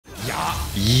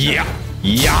Yeah.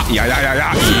 Yeah. Yeah. Yeah. Yeah.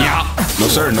 Yeah. Yeah. No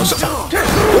sir. No sir.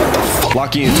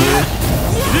 Lock in, twin.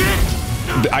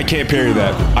 I can't parry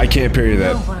that. I can't parry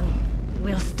that.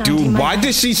 Dude, why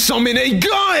did she summon a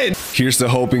gun? Here's to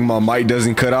hoping my mic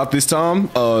doesn't cut out this time,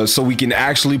 so we can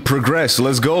actually progress.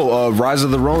 Let's go. Rise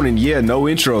of the Ronin. Yeah, no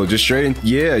intro, just straight in.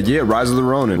 Yeah, Rise of the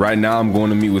Ronin. Right now, I'm going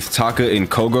to meet with Taka and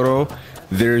Kogoro.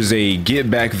 There's a get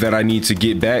back that I need to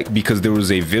get back because there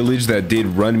was a village that did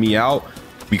run me out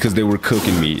because they were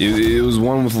cooking me. It was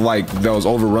one with like that was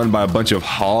overrun by a bunch of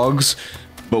hogs,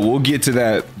 but we'll get to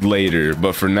that later.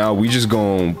 But for now, we just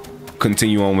gonna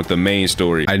continue on with the main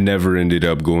story. I never ended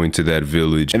up going to that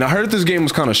village, and I heard this game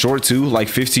was kind of short too, like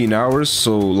 15 hours.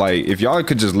 So like if y'all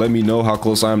could just let me know how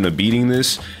close I am to beating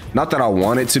this. Not that I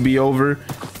want it to be over,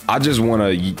 I just want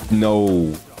to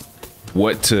know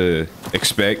what to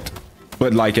expect,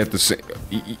 but like at the same,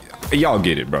 y'all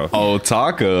get it, bro. Oh,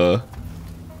 Taka.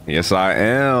 Yes, I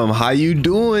am. How you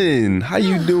doing? How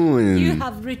you doing? You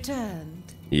have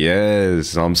returned.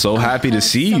 Yes, I'm so happy to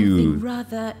see you.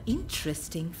 Rather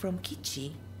interesting from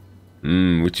Kichi.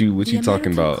 What you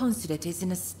talking about? The consulate is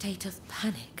in a state of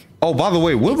panic. Oh, by the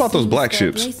way, what about those black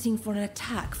ships? Bracing for an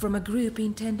attack from a group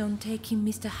intent on taking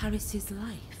Mr. Harris's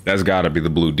life. That's gotta be the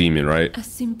blue demon, right? A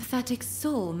sympathetic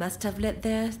soul must have let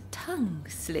their tongue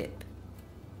slip.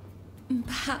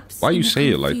 Perhaps. Why you say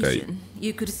it like that?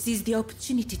 You could seize the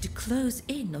opportunity to close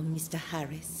in on Mr.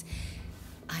 Harris.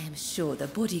 I am sure the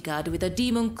bodyguard with a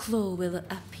demon claw will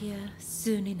appear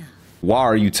soon enough. Why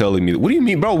are you telling me? What do you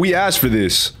mean, bro? We asked for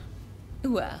this.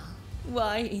 Well,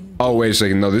 why indeed? Oh, wait a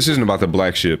second. No, this isn't about the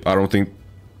black ship. I don't think.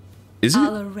 Is it?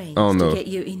 I'll arrange to get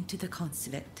you into the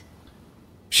consulate.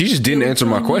 She just didn't answer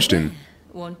my question.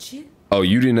 Won't you? Oh,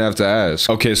 you didn't have to ask.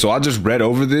 Okay, so I just read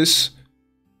over this.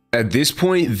 At this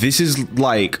point, this is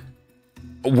like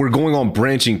we're going on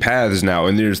branching paths now,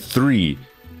 and there's three.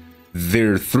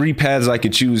 There are three paths I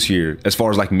could choose here as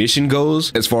far as like mission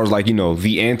goes, as far as like, you know,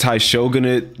 the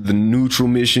anti-shogunate, the neutral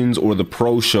missions, or the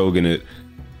pro-shogunate.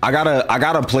 I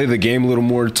gotta play the game a little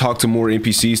more, talk to more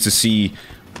NPCs to see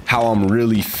how I'm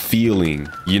really feeling,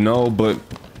 you know. But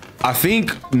I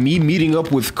think me meeting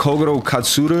up with Kogoro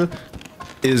Katsura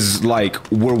is like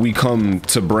where we come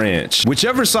to branch.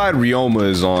 Whichever side Ryoma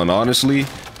is on, honestly,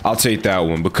 I'll take that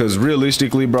one, because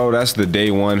realistically, bro, that's the day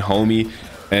one homie.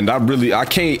 And I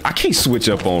can't switch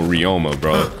up on Ryoma,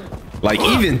 bro. Like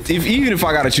even if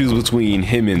I gotta choose between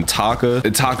him and Taka,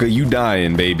 you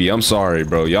dying, baby. I'm sorry,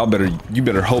 bro. You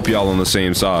better hope y'all on the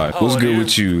same side. What's good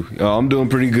with you? I'm doing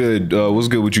pretty good. What's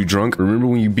good with you, drunk? Remember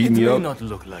when you beat me up? It may not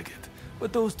look like it,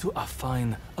 but those two are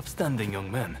fine, upstanding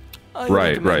young men.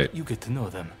 Right. You get to know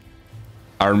them.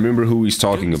 I remember who he's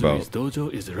talking about. His dojo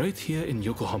is right here in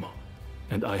Yokohama,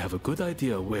 and I have a good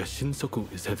idea where Shinsoku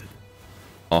is headed.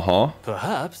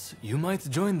 Perhaps you might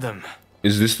join them.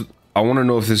 Is this? I want to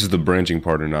know if this is the branching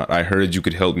part or not. I heard you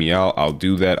could help me out. I'll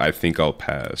do that. I think I'll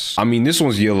pass. I mean, this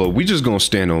one's yellow. We just gonna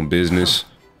stand on business.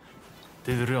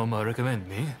 Did Ryoma recommend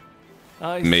me?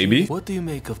 Maybe. What do you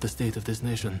make of the state of this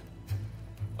nation?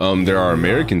 There are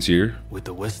Americans here. With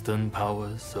the Western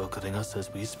powers circling us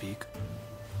as we speak.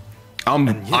 I'm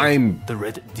the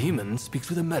Red Demon speaks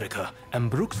with America and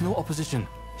brooks no opposition.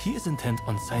 He is intent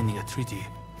on signing a treaty,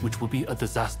 which will be a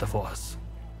disaster for us.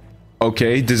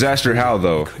 Okay, disaster how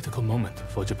though? A critical moment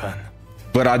for Japan.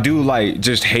 But I do like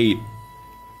just hate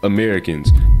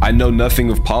Americans. I know nothing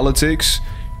of politics.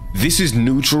 This is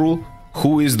neutral.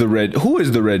 Who is the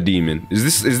red demon?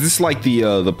 Is this like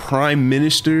the prime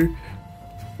minister?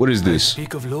 What is this? I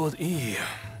speak of Lord E.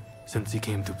 Since he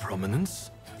came to prominence,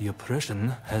 the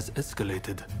oppression has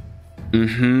escalated.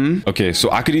 Okay, so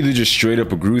I could either just straight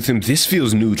up agree with him. This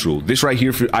feels neutral. This right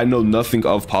here, I know nothing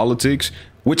of politics,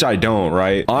 which I don't,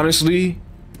 right? Honestly,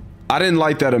 I didn't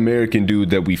like that American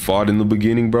dude that we fought in the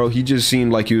beginning, bro. He just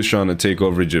seemed like he was trying to take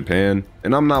over Japan,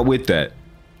 and I'm not with that.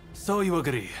 So you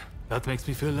agree? That makes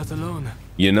me feel less alone.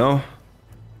 You know?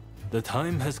 The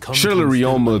time has come. Surely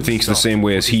Ryoma thinks the same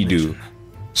way as he do.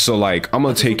 So like, I'm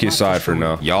gonna take his side for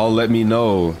now. Y'all let me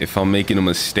know if I'm making a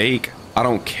mistake. I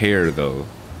don't care though.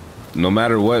 No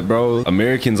matter what, bro,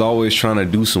 Americans always trying to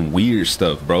do some weird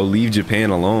stuff, bro. Leave Japan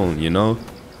alone, you know?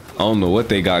 I don't know what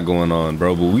they got going on,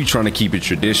 bro, but we trying to keep it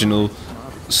traditional.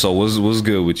 So what's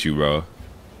good with you, bro?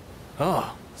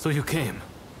 Ah, so you came.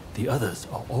 The others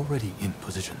are already in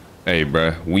position. Hey,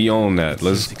 bro, we own that.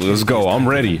 Let's go. I'm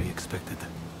ready.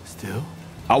 Still?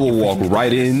 I will walk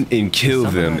right in and kill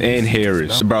them and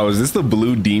Harris. Bro, is this the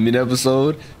blue demon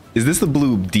episode? Is this the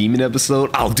blue demon episode?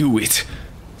 I'll do it.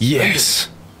 Yes.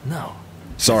 No.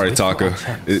 Sorry, Taka.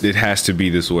 It has to be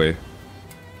this way.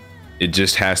 It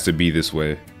just has to be this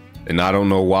way. And I don't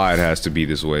know why it has to be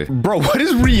this way. Bro, what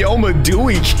is Ryoma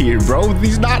doing here, bro?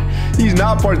 He's not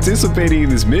participating in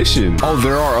this mission. Oh,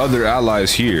 there are other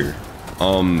allies here.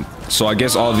 So I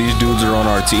guess all these dudes are on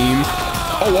our team.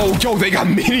 Oh, yo, they got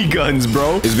miniguns,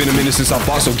 bro. It's been a minute since I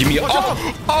fought, so give me a...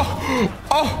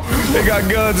 Oh, they got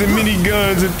guns and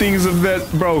miniguns and things of that.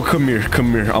 Bro, come here.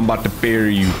 I'm about to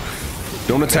bury you.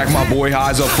 Don't attack my boy.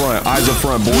 Eyes up front,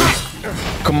 boy.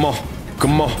 Come on.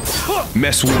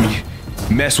 Mess with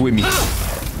me.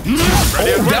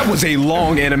 Oh, that was a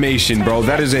long animation, bro.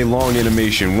 That is a long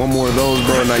animation. One more of those,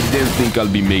 bro, and I didn't think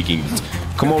I'd be making it.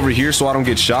 Come over here so I don't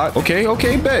get shot.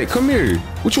 Okay, bet. Come here.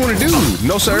 What you want to do?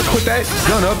 No, sir. Put that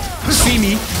gun up. See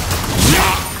me.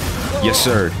 Yeah. Yes,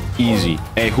 sir. Easy.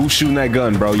 Hey, who's shooting that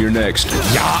gun, bro? You're next.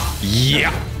 Yeah.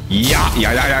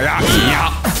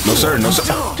 No, sir.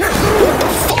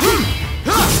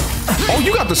 Oh,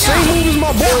 you got the same move as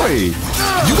my boy.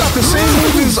 You got the same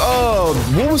move as,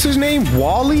 what was his name?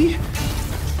 Wally?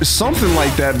 Something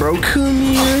like that, bro. Come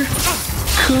here.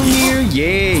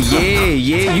 Yeah.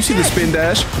 You see the spin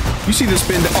dash?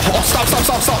 Oh, stop.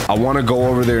 I want to go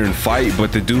over there and fight,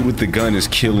 but the dude with the gun is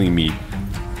killing me.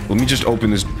 Let me just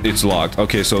open this. It's locked.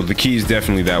 Okay, so the key is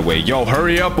definitely that way. Yo,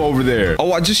 hurry up over there.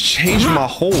 Oh, I just changed my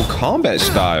whole combat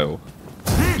style.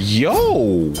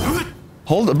 Yo.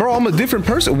 Hold up, bro. I'm a different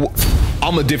person.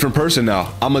 I'm a different person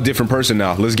now.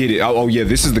 Let's get it. Oh, yeah,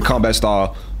 this is the combat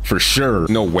style for sure.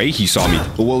 No way he saw me.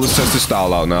 Well, let's test this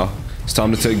style out now. It's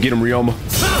time to get him, Ryoma.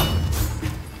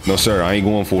 No, sir. I ain't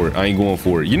going for it.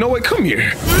 You know what? Come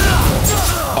here.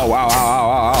 Oh,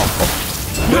 ow.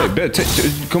 Bet.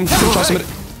 Come try some of it.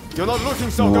 You're not looking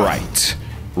so good.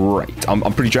 Right.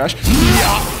 I'm pretty trash.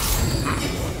 Yeah.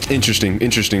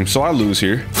 Interesting. So I lose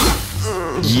here.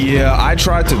 Yeah, I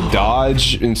tried to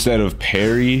dodge instead of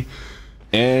parry.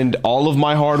 And all of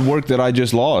my hard work that I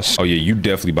just lost. Oh, yeah, you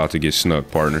definitely about to get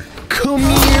snuck, partner. Come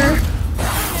here.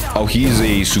 Oh, he's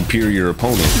a superior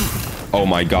opponent. Oh,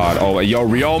 my God. Oh, yo,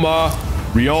 Ryoma,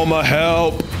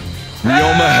 help.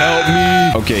 Ryoma, help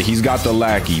me. Okay, he's got the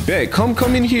lackey. Bet, come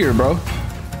in here, bro.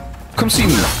 Come see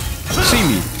me.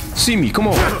 Come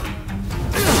on.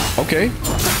 Okay.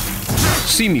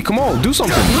 See me. Come on, do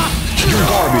something. You're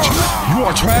garbage. You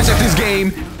are trash at this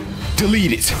game.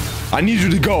 Delete it. I need you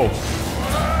to go.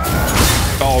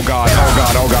 Oh God.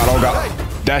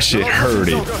 That shit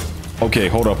hurted. Okay,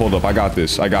 hold up. I got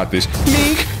this.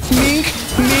 Mink.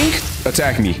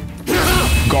 Attack me.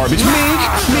 Garbage.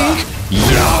 Mink.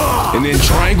 Yeah. And then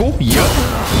triangle. Yup.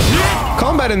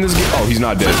 Combat in this game. Oh, he's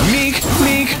not dead. Mink.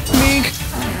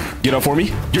 Get up for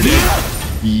me. You're dead.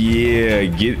 Yeah,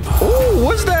 oh,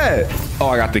 what's that? Oh,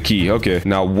 I got the key. Okay.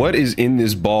 Now, what is in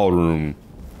this ballroom?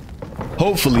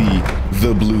 Hopefully,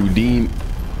 the blue demon.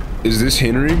 Is this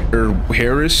Henry or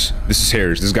Harris? This is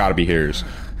Harris. This gotta be Harris.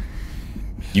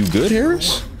 You good,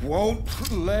 Harris?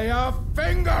 Won't lay a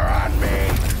finger on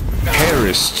me.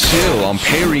 Harris, chill. I'm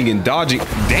parrying and dodging.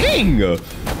 Dang! Bro,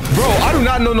 I do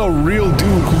not know no real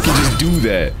dude who can just do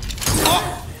that.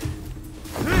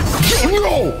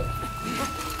 No!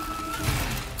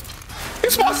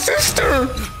 It's my sister!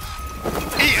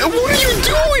 What are you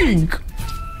doing?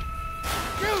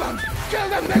 Kill them.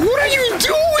 What are you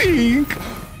doing?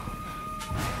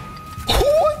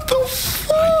 What the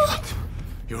fuck?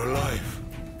 You're alive.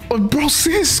 Bro,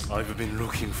 sis. I've been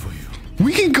looking for you.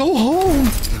 We can go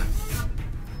home.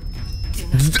 Do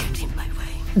not stand in my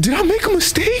way. Did I make a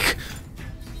mistake?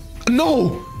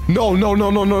 No,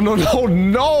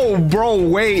 bro,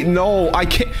 wait, no, I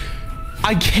can't,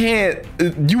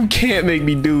 you can't make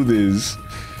me do this.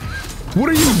 What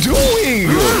are you doing?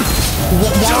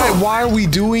 Why are we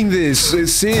doing this,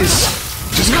 sis?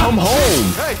 Just come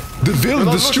home.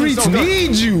 The streets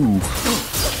need you.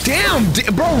 Damn,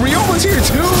 bro, Ryoma's here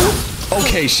too?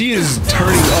 Okay, she is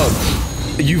turning up.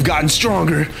 You've gotten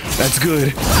stronger, that's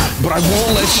good. But I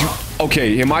won't let you.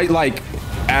 Okay, am I like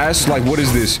ass? Like, what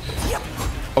is this?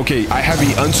 Okay, I have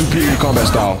the unsuperior combat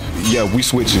style. Yeah, we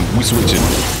switching.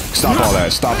 Stop all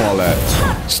that.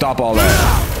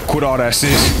 Quit all that,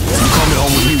 sis. You coming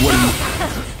home with me? What are you?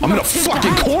 I'm in a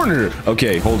fucking corner.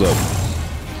 Okay, hold up.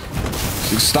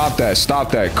 Stop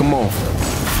that. Come on.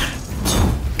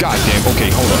 God damn. Okay,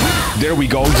 hold up. There we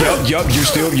go. Yup.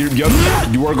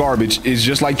 You are garbage. It's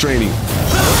just like training.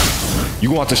 You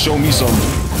gonna have to show me some.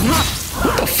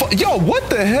 What the fuck? Yo, what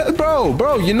the hell,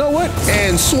 bro? You know what?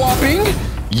 And swapping.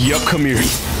 Yup, come here.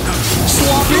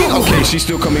 Swapping. Okay, she's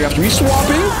still coming after me.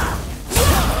 Swapping.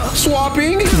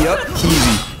 Yup,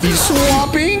 easy. He's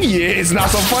swapping. Yeah, it's not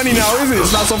so funny now, is it?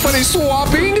 It's not so funny.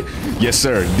 Swapping. Yes,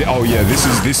 sir. Oh yeah, this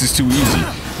is too easy.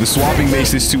 The swapping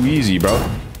makes this too easy, bro.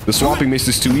 The swapping makes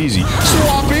this too easy.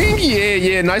 Swapping.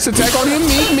 Yeah. Nice attack on him.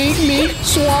 Meek.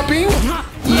 Swapping.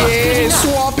 Yeah,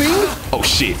 swapping. Oh,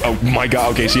 shit. Oh, my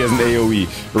God. Okay, she has an AoE.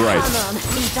 Right.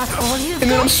 And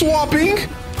then I'm swapping.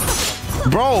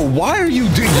 Bro, why are you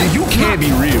doing... You can't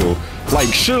be real.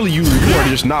 Like, surely you are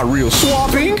just not real.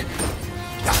 Swapping.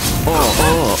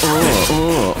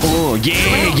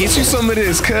 Yeah, get you some of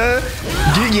this, cuz.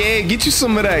 Get you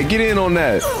some of that. Get in on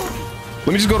that. Let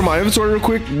me just go to my inventory real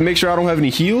quick. Make sure I don't have any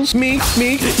heals. Meek,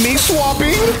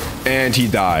 swapping. And he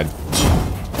died.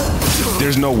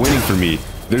 There's no winning for me.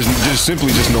 There's just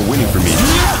simply just no winning for me.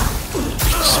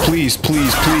 Please,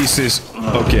 sis.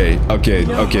 Okay.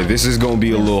 This is gonna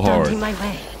be a little hard.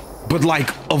 But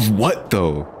like, of what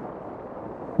though?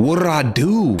 What did I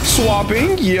do?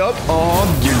 Swapping. Yep.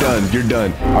 You're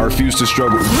done. I refuse to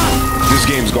struggle. This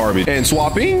game's garbage. And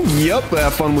swapping. Yep.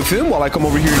 Have fun with him while I come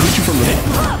over here and hit you from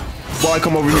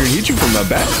the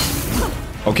back.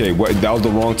 Okay, that was the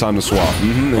wrong time to swap.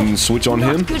 And switch on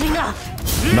him.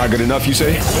 Not good enough, you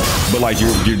say? But like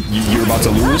you're about to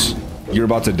lose. You're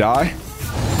about to die.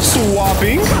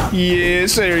 Swapping.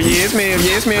 Yes, sir. Yes, ma'am.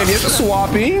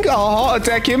 Swapping.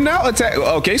 Attack him now. Attack.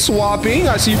 Okay, swapping.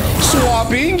 I see you.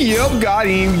 Swapping. Yep, got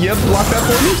him. Yep, block that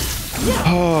for me.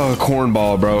 Oh,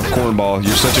 cornball, bro. Cornball.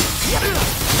 You're such a...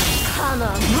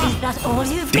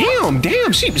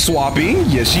 Damn. She's swapping.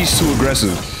 Yeah, she's too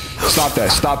aggressive. Stop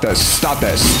that.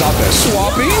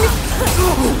 Swapping.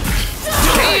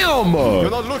 Damn.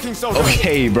 You're not looking so good.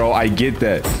 Okay, bro. I get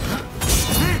that.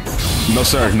 No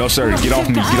sir. Get off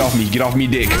me,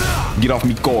 dick. Get off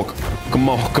me, cock. Come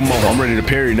on. I'm ready to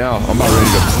parry now. I'm about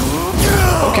ready to...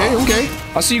 Okay.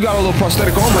 I see you got a little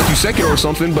prosthetic arm like you Sekiro or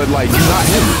something, but like,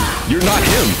 you're not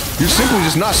him. You're simply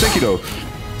just not Sekiro.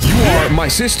 You are my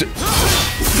sister.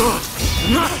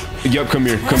 Yup, come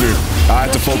here. I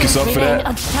have to focus up for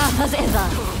that.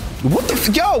 What the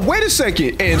yo, wait a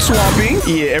second. And swapping.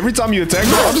 Yeah, every time you attack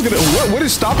me, I'm just gonna... What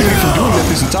is stopping me from doing that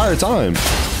this entire time?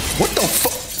 What the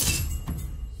fuck?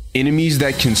 Enemies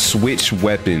that can switch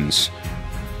weapons.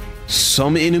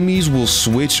 Some enemies will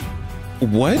switch...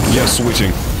 What? Yeah,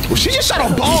 switching. Well, she just shot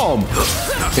a bomb!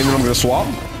 And then I'm gonna swap?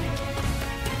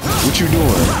 What you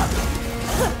doing?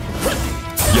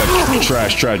 Yeah,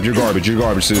 trash. You're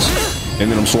garbage, sis. And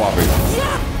then I'm swapping.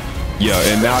 Yeah,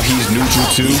 and now he's neutral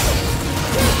too.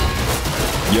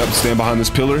 Yep, stand behind this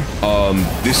pillar.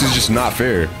 This is just not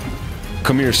fair.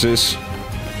 Come here, sis.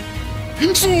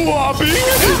 Swapping!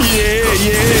 Yeah.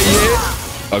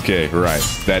 Okay, right.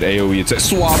 That AoE attack.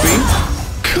 Swapping.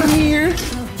 Come here.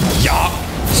 Yeah.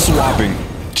 Swapping.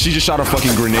 She just shot a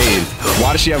fucking grenade.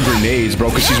 Why does she have grenades, bro?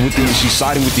 Because she's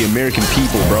siding with the American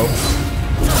people, bro.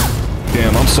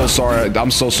 Damn, I'm so sorry.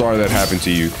 I'm so sorry that happened to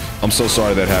you.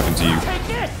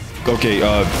 Okay,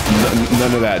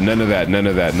 none of that.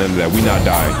 We not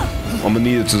dying. I'm gonna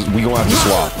need it to... We gonna have to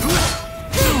swap.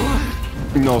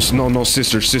 No,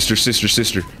 sister.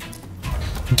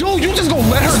 Dude, you just gonna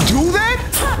let her do that?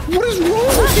 What is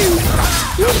wrong with you?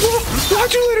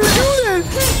 Why'd you let her do that?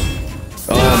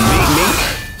 Meek.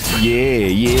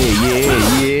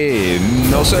 Yeah.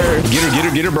 No, sir. Get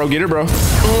her, bro.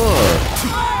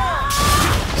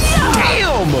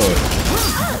 Damn.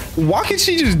 Why can't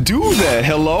she just do that?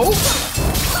 Hello?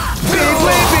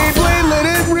 Blade, let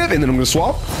it rip. And then I'm gonna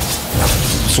swap.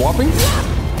 Swapping?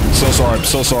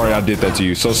 So sorry I did that to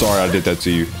you.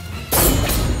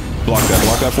 Block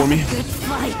that for me.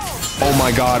 Oh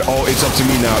my god. Oh, it's up to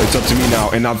me now.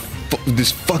 And I'm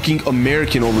this fucking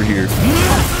American over here.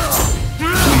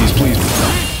 Please.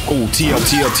 Oh,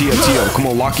 TL. Come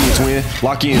on, lock in, twin.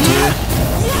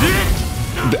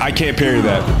 I can't parry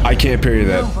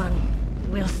that.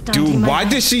 Dude, why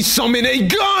did she summon a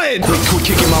gun? Quit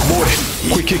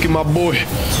kicking my boy.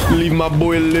 Leave my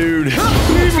boy alone.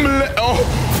 Leave him alone. Oh.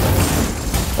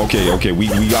 Okay, we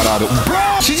got out of...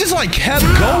 Bro, she just like kept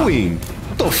going.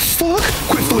 What the fuck?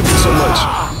 Quit flipping so much.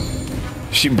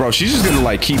 She's just gonna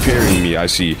like keep parrying me, I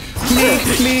see.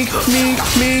 Meek.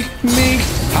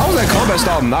 How is that combat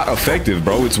style not effective,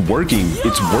 bro? It's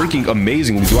working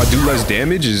amazingly. Do I do less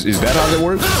damage? Is that how that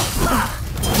works?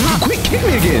 Dude, quit kick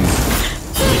me again.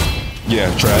 Yeah,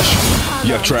 trash.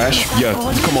 Yeah,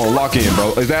 come on, lock in,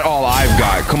 bro. Is that all I've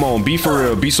got? Come on, be for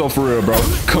real. Be so for real, bro.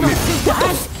 Come here.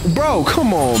 Bro,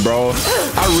 come on, bro.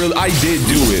 I did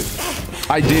do it.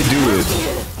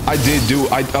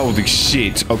 Oh, the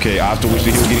shit. Okay, I have to wish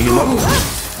that he was getting him up.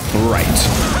 Right.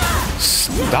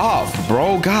 Stop,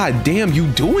 bro. God damn, you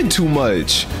doing too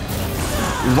much.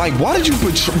 Like, why did you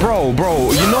put... Bro,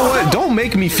 you know what? Don't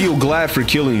make me feel glad for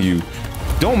killing you.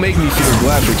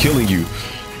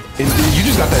 And you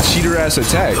just got that cheater ass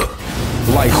attack.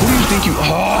 Like, who do you think you...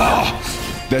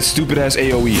 That stupid ass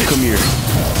AoE. Come here.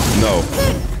 No.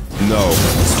 No.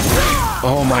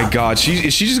 Oh my god.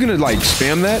 Is she just gonna like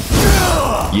spam that?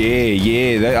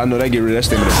 Yeah. I know that get rid of that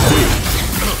stamina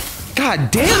quick.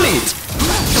 God damn it.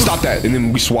 Stop that. And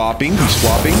then we swapping.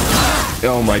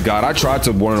 Oh my god. I tried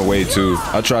to run away too.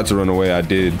 I tried to run away. I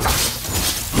did.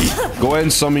 Go ahead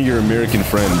and summon your American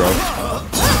friend, bro.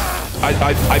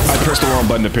 I pressed the wrong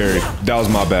button to parry. That was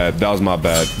my bad.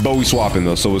 But we swapping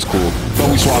though, so it's cool. But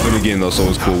we swapping again though, so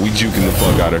it's cool. We juking the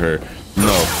fuck out of her.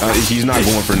 No, he's not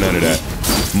going for none of that.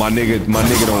 My nigga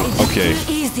don't. Okay.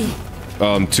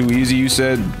 Too easy. You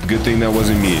said. Good thing that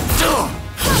wasn't me.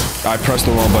 I pressed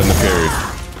the wrong button to parry.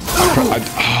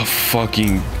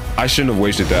 I shouldn't have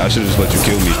wasted that. I should have just let you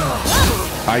kill me.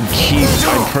 I'm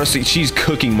pressing. She's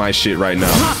cooking my shit right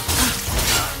now.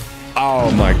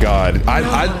 Oh my god.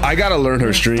 I gotta learn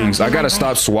her strings. I gotta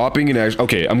stop swapping and actually.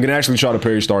 Okay, I'm gonna actually try to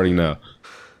parry starting now.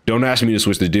 Don't ask me to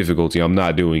switch the difficulty. I'm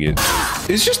not doing it.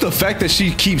 It's just the fact that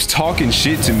she keeps talking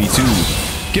shit to me too.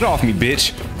 Get off me,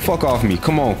 bitch. Fuck off me.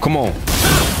 Come on.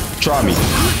 Try me.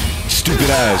 Stupid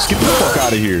ass. Get the fuck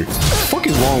out of here. What the fuck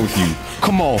is wrong with you?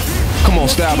 Come on,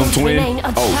 stab him, twin.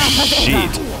 Oh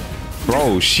shit.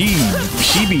 Bro, she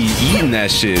be eating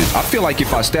that shit. I feel like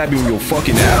if I stab you in your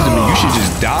fucking abdomen, you should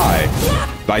just die.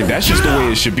 Like, that's just the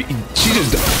way it should be. She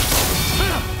just...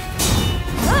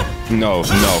 No,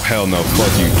 hell no.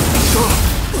 Fuck you.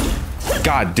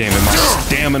 God damn it, my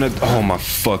stamina. Oh my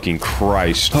fucking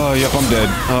Christ. Oh, yep, I'm dead.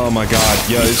 Oh my god.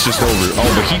 Yeah, it's just over.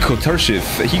 Oh, but he cooked her shit.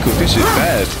 He cooked this shit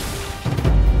fast.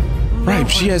 Right,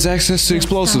 she has access to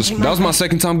explosives. That was my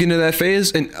second time getting to that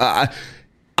phase, and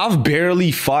I've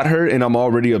barely fought her, and I'm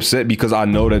already upset because I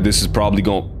know that this is probably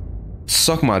gonna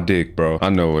suck my dick, bro. I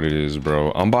know what it is,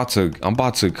 bro. I'm about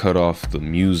to cut off the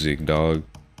music, dog.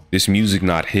 This music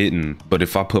not hitting, but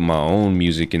if I put my own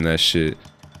music in that shit,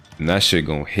 then that shit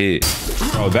gonna hit.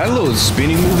 Bro, that little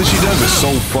spinning move that she does is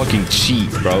so fucking cheat,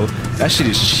 bro. That shit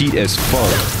is cheat as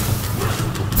fuck.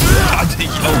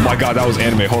 Oh my god, that was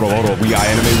anime. Hold on. We got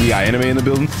anime in the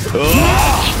building.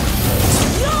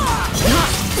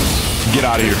 Get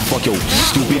out of here. Fuck your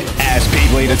stupid ass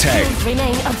Beyblade attack.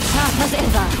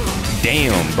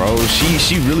 Damn, bro.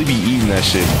 She really be eating that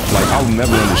shit. Like, I'll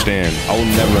never understand.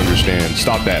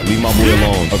 Stop that. Leave my boy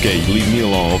alone. Okay, leave me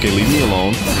alone.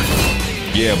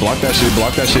 Yeah, block that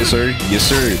shit, sir. Yes,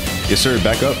 sir.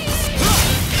 Back up.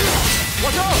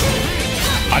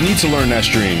 I need to learn that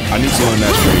string.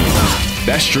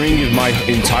 That string is my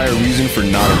entire reason for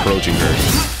not approaching her.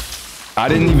 I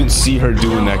didn't even see her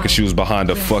doing that because she was behind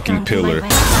a fucking pillar.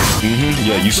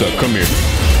 Yeah, you suck. Come here.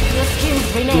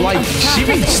 Like, she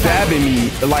be stabbing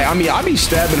me. Like, I mean, I be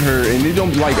stabbing her and it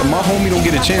don't, like, my homie don't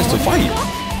get a chance to fight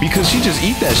because she just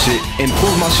eat that shit and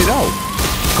pulls my shit out.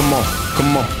 Come on.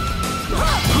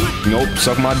 Nope,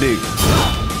 suck my dick.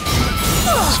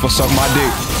 Suck my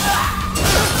dick.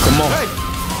 Come on.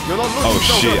 Oh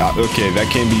shit, okay,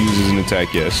 that can be used as an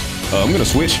attack, yes. I'm gonna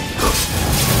switch.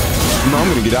 No,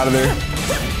 I'm gonna get out of there.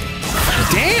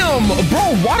 Damn,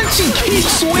 bro, why did she keep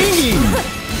swinging?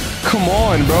 Come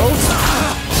on, bro.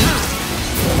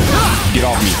 Get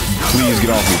off me. Please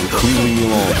get off me. Please leave me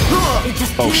alone.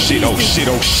 Oh shit.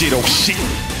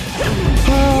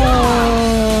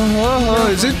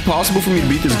 Is it possible for me to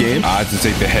beat this game? I have to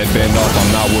take the headband off.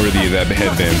 I'm not worthy of that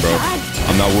headband, bro.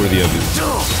 I'm not worthy of it.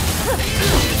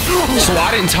 So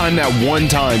I didn't time that one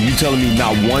time. You telling me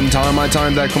not one time I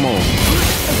timed that? Come on.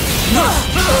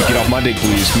 Get off my dick,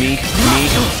 please. Me.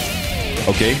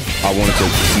 Okay, I wanted to.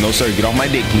 No, sir, get off my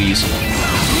dick, please.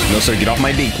 No, sir, get off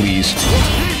my dick, please.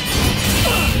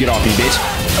 Get off me, bitch.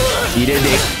 Eat a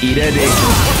dick.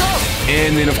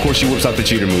 And then, of course, she whips out the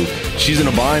cheater move. She's in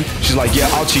a bind. She's like,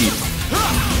 yeah, I'll cheat.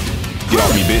 Get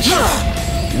off me, bitch.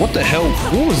 What the hell?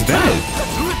 What was that?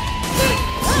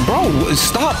 Bro,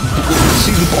 stop.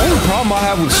 See, the only problem I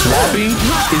have with swapping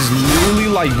is literally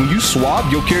like when you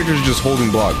swap, your character's just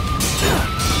holding block.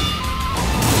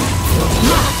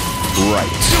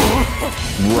 Right.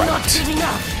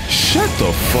 Shut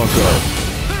the fuck up.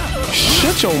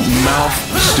 Shut your mouth,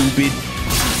 stupid.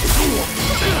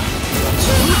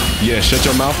 Yeah, shut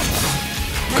your mouth.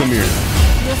 Come here.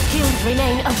 Your skills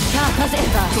remain as sharp as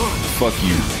ever. Fuck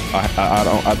you. I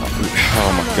don't.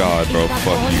 Oh my god, bro.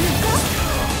 Fuck you.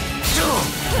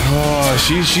 Oh,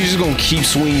 she's just gonna keep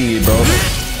swinging it, bro,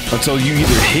 until you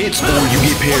either hit or you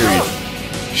get parried.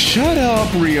 Shut up,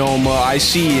 Ryoma. I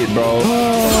see it, bro.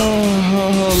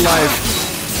 Life.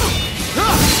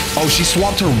 Oh, she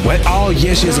swapped her wet. Oh,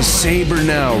 yeah, she has a saber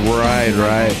now.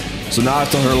 Right. So now I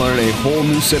have to learn a whole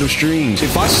new set of strings.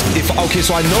 Okay,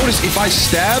 so I noticed if I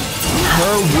stab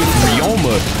her with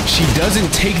Ryoma, she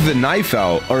doesn't take the knife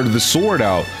out or the sword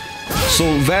out.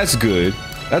 So that's good.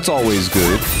 That's always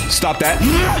good. Stop that.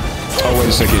 Oh, wait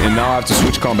a second. And now I have to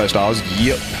switch combat styles.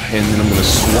 Yep. And then I'm going to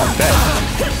swap that.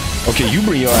 Okay, you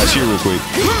bring your ass here real quick.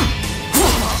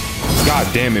 God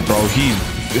damn it, bro. He's...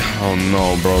 Oh,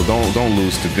 no, bro. Don't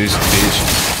lose to this bitch.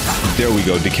 There we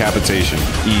go. Decapitation.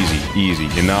 Easy, easy.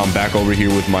 And now I'm back over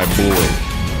here with my boy.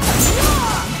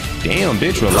 Damn,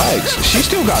 bitch, relax. She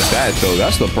still got that, though.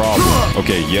 That's the problem.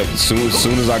 Okay, yep. As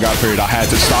soon as I got parried, I had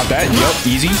to stop that. Yep,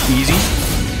 easy, easy.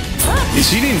 If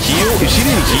she didn't heal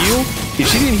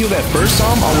that first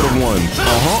time, I would have won.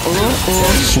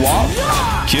 Swap.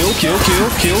 Kill.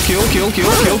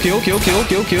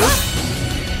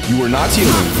 You were not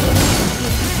healing.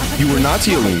 You were not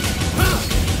healing.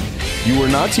 You were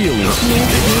not healing.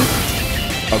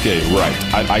 Okay, right.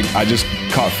 I just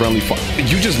caught friendly fire.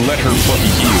 You just let her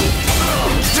fucking heal.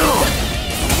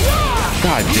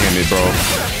 God damn it, bro.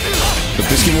 But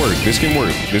this can work. This can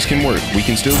work. This can work. We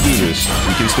can still do this.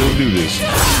 We can still do this.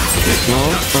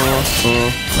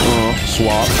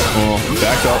 Swap.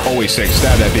 Back up. Oh, wait a second.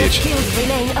 Stab that bitch.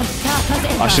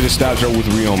 I should have stabbed her with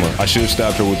Ryoma. I should have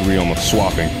stabbed her with Ryoma.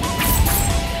 Swapping.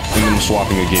 And then I'm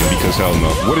swapping again because hell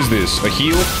no. What is this? A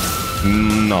heal?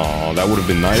 No, that would have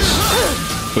been nice.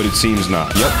 But it seems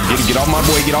not. Yep. Get off my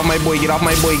boy. Get off my boy. Get off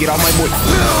my boy. Get off my boy.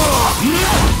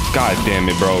 God damn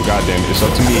it, bro. God damn it. It's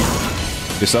up to me.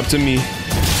 It's up to me.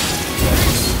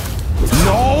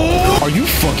 No! Are you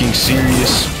fucking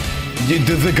serious? The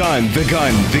gun. The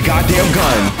goddamn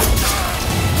gun.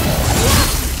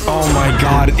 Oh my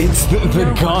god, it's the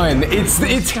gun. It's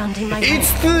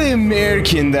the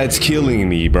American that's killing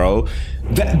me, bro.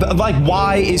 Like,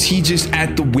 why is he just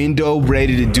at the window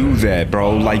ready to do that,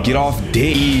 bro? Like, get off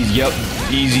dick. Yep,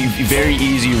 easy, very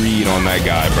easy read on that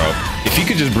guy, bro. If he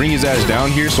could just bring his ass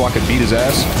down here so I could beat his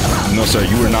ass. No, sir,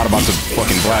 you are not about to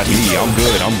fucking blast me. I'm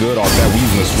good off that. We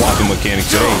using a swapping mechanic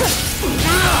today.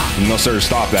 No, sir,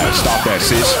 stop that,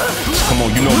 sis. Come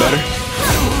on, you know better.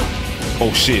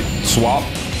 Oh, shit, swap.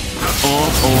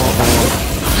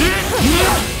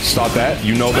 Stop that,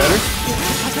 you know better.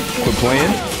 Quit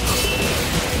playing.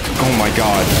 Oh my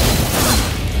god.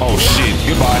 Oh shit,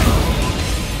 goodbye.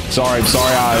 Sorry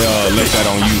I left that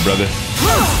on you, brother.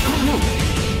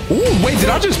 Ooh, wait, did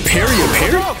I just parry a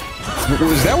parry?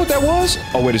 Was that what that was?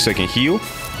 Oh, wait a second, heal?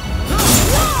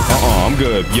 I'm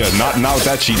good. Yeah, not with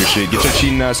that cheater shit. Get your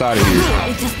cheating ass out of here.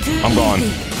 I'm gone.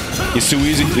 It's too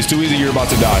easy, you're about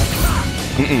to die.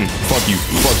 Fuck you.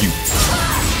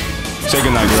 Say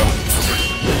goodnight, girl.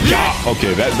 Yeah,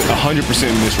 okay, that 100%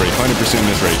 miss rate, 100%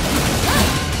 miss rate.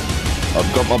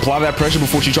 Apply that pressure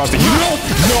before she tries to heal.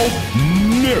 No.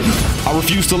 I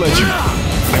refuse to let you.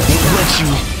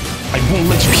 I won't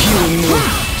let you heal anymore.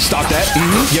 Stop that.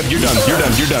 Yep, you're done.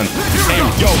 Hey,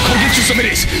 yo, come get you some of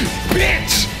this,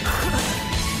 bitch.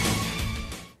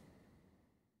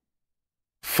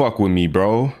 Fuck with me,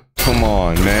 bro. Come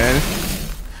on, man.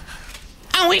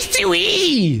 Oh, it's too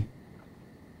easy.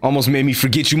 Almost made me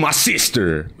forget you, my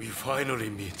sister. We finally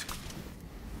meet.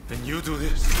 Then you do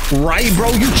this. Right,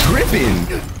 bro? You tripping.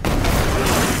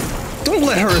 Don't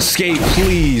let her escape,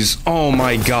 please. Oh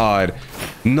my god.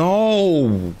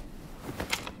 No.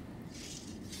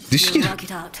 Did she work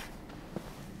it out.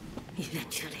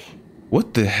 Eventually.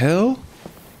 What the hell?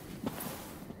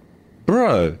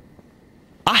 Bruh.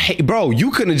 Bro,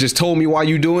 you couldn't have just told me why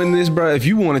you doing this, bro. If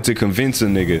you wanted to convince a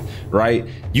nigga, right?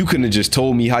 You couldn't have just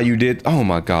told me how you did. Oh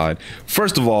my god.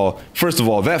 First of all,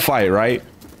 that fight, right?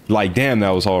 Like, damn,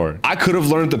 that was hard. I could have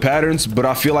learned the patterns, but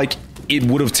I feel like it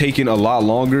would have taken a lot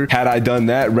longer had I done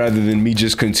that rather than me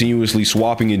just continuously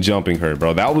swapping and jumping her,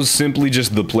 bro. That was simply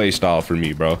just the play style for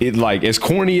me, bro. It, like, as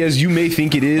corny as you may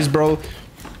think it is, bro,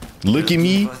 look at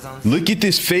me, look at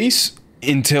this face,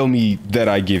 and tell me that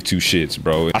I give two shits,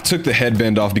 bro. I took the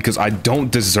headband off because I don't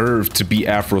deserve to be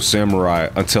Afro Samurai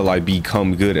until I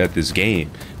become good at this game.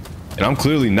 And I'm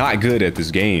clearly not good at this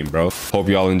game, bro. Hope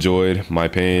y'all enjoyed my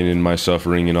pain and my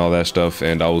suffering and all that stuff.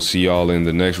 And I will see y'all in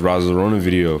the next Rise of the Ronin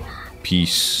video.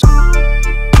 Peace.